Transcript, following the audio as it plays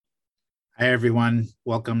Hi, everyone.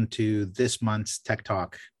 Welcome to this month's Tech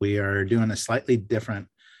Talk. We are doing a slightly different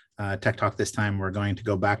Tech Talk this time. We're going to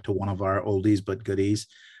go back to one of our oldies but goodies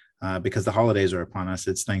because the holidays are upon us.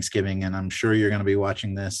 It's Thanksgiving, and I'm sure you're going to be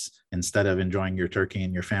watching this instead of enjoying your turkey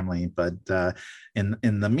and your family. But in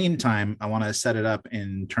the meantime, I want to set it up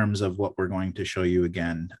in terms of what we're going to show you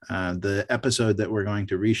again. The episode that we're going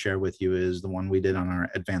to reshare with you is the one we did on our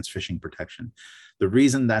advanced phishing protection. The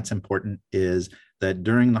reason that's important is that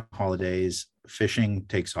during the holidays, phishing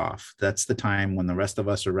takes off. That's the time when the rest of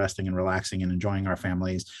us are resting and relaxing and enjoying our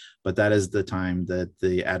families. But that is the time that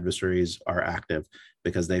the adversaries are active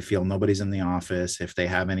because they feel nobody's in the office. If they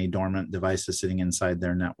have any dormant devices sitting inside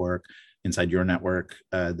their network, inside your network,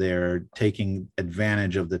 they're taking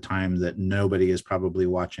advantage of the time that nobody is probably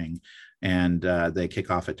watching, and they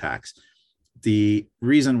kick off attacks. The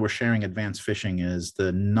reason we're sharing advanced phishing is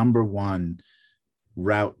the number one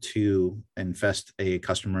route to infest a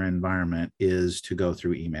customer environment is to go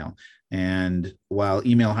through email. And while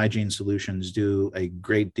email hygiene solutions do a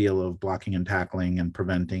great deal of blocking and tackling and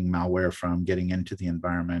preventing malware from getting into the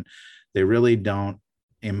environment, they really don't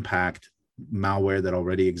impact malware that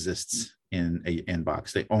already exists in a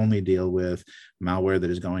inbox. They only deal with malware that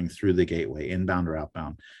is going through the gateway, inbound or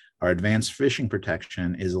outbound. Our advanced phishing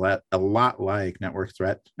protection is a lot like network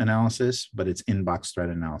threat analysis, but it's inbox threat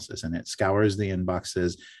analysis, and it scours the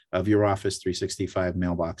inboxes of your Office 365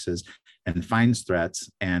 mailboxes and finds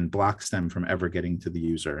threats and blocks them from ever getting to the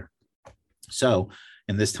user. So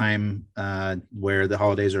in this time where the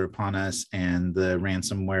holidays are upon us and the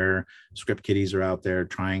ransomware script kiddies are out there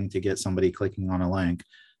trying to get somebody clicking on a link,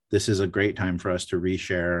 this is a great time for us to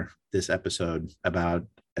reshare this episode about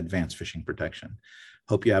advanced phishing protection.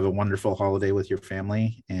 Hope you have a wonderful holiday with your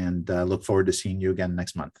family, and look forward to seeing you again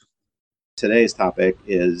next month. Today's topic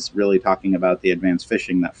is really talking about the advanced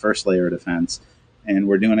phishing, that first layer of defense. And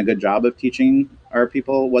we're doing a good job of teaching our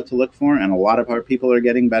people what to look for. And a lot of our people are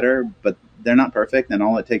getting better, but they're not perfect. And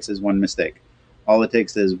all it takes is one mistake. All it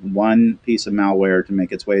takes is one piece of malware to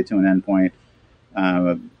make its way to an endpoint,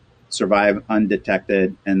 survive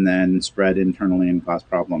undetected, and then spread internally and cause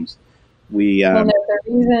problems. Well, there's a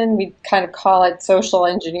reason we kind of call it social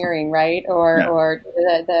engineering, right? Or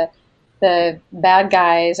the bad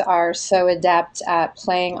guys are so adept at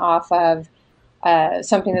playing off of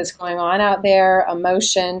something that's going on out there,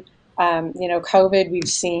 emotion. COVID, we've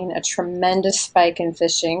seen a tremendous spike in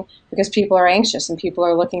phishing because people are anxious and people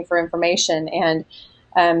are looking for information, and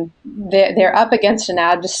they're up against an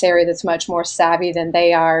adversary that's much more savvy than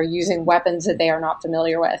they are, using weapons that they are not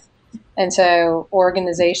familiar with. And so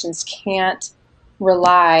organizations can't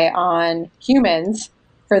rely on humans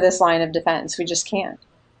for this line of defense. We just can't.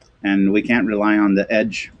 And we can't rely on the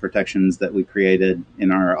edge protections that we created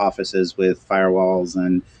in our offices with firewalls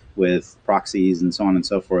and with proxies and so on and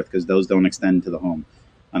so forth, because those don't extend to the home.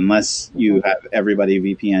 Unless you have everybody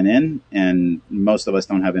VPN in, and most of us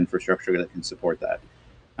don't have infrastructure that can support that.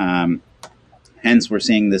 Hence, we're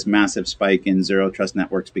seeing this massive spike in zero trust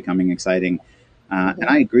networks becoming exciting. And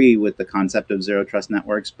I agree with the concept of zero trust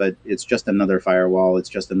networks, but it's just another firewall. It's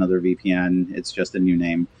just another VPN. It's just a new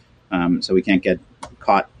name. So we can't get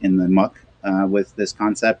caught in the muck with this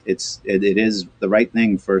concept. It is the right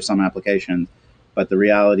thing for some applications, but the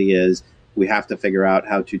reality is we have to figure out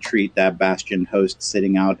how to treat that bastion host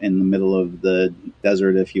sitting out in the middle of the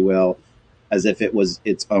desert, if you will, as if it was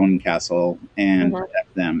its own castle and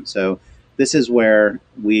protect them. So this is where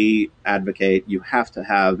we advocate you have to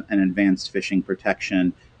have an advanced phishing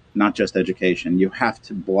protection, not just education. You have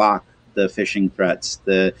to block the phishing threats,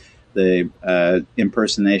 the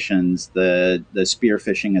impersonations, the spear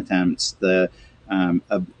phishing attempts. There's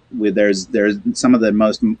some of the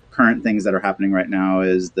most current things that are happening right now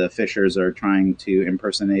is the phishers are trying to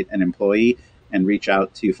impersonate an employee and reach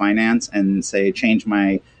out to finance and say, change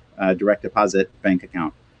my direct deposit bank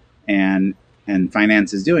account. And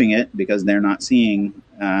finance is doing it because they're not seeing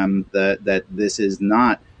that this is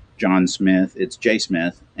not John Smith, it's Jay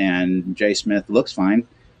Smith, and Jay Smith looks fine.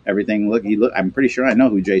 I'm pretty sure I know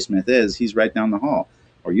who Jay Smith is. He's right down the hall,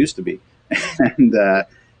 or used to be,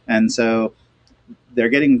 and so they're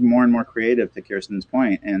getting more and more creative, to Kirsten's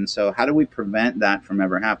point. And so, how do we prevent that from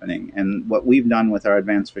ever happening? And what we've done with our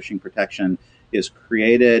advanced phishing protection is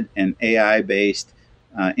created an AI-based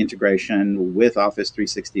integration with Office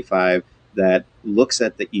 365 that looks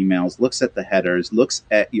at the emails, looks at the headers, looks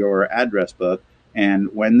at your address book. And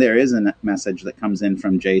when there is a message that comes in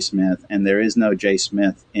from Jay Smith and there is no Jay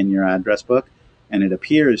Smith in your address book, and it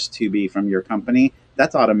appears to be from your company,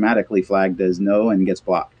 that's automatically flagged as no and gets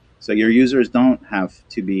blocked. So your users don't have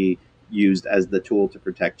to be used as the tool to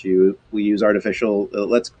protect you. We use artificial,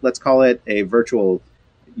 let's call it a virtual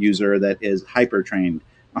user that is hyper trained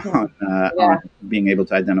on being able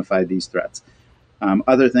to identify these threats.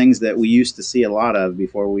 Other things that we used to see a lot of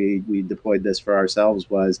before we deployed this for ourselves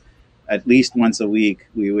was at least once a week,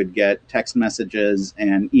 we would get text messages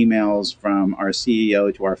and emails from our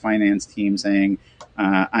CEO to our finance team saying,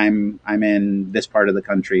 I'm in this part of the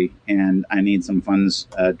country and I need some funds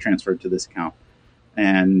transferred to this account.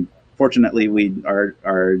 And fortunately,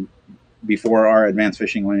 before our advanced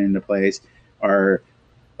phishing went into place, our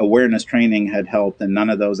awareness training had helped, and none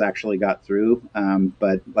of those actually got through.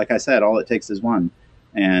 But like I said, all it takes is one,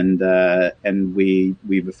 and we've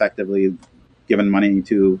effectively given money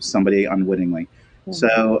to somebody unwittingly. Mm-hmm.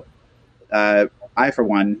 So I, for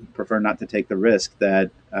one, prefer not to take the risk that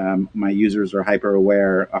my users are hyper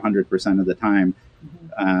aware 100% of the time.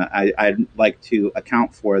 Mm-hmm. I'd like to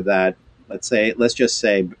account for that. Let's just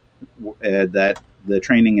say that the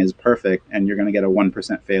training is perfect and you're going to get a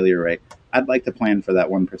 1% failure rate. I'd like to plan for that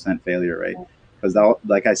 1% failure rate, because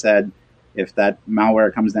like I said, if that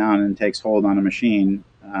malware comes down and takes hold on a machine,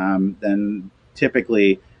 then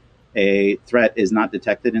typically a threat is not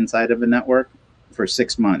detected inside of a network for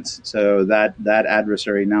 6 months. So that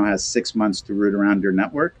adversary now has 6 months to root around your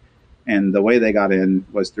network. And the way they got in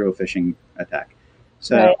was through a phishing attack.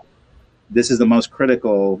 So this is the most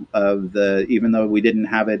critical of even though we didn't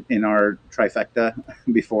have it in our trifecta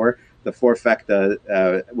before, the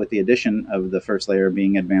fourfecta, with the addition of the first layer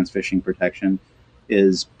being advanced phishing protection,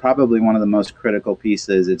 is probably one of the most critical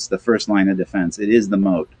pieces. It's the first line of defense. It is the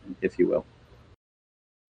moat, if you will.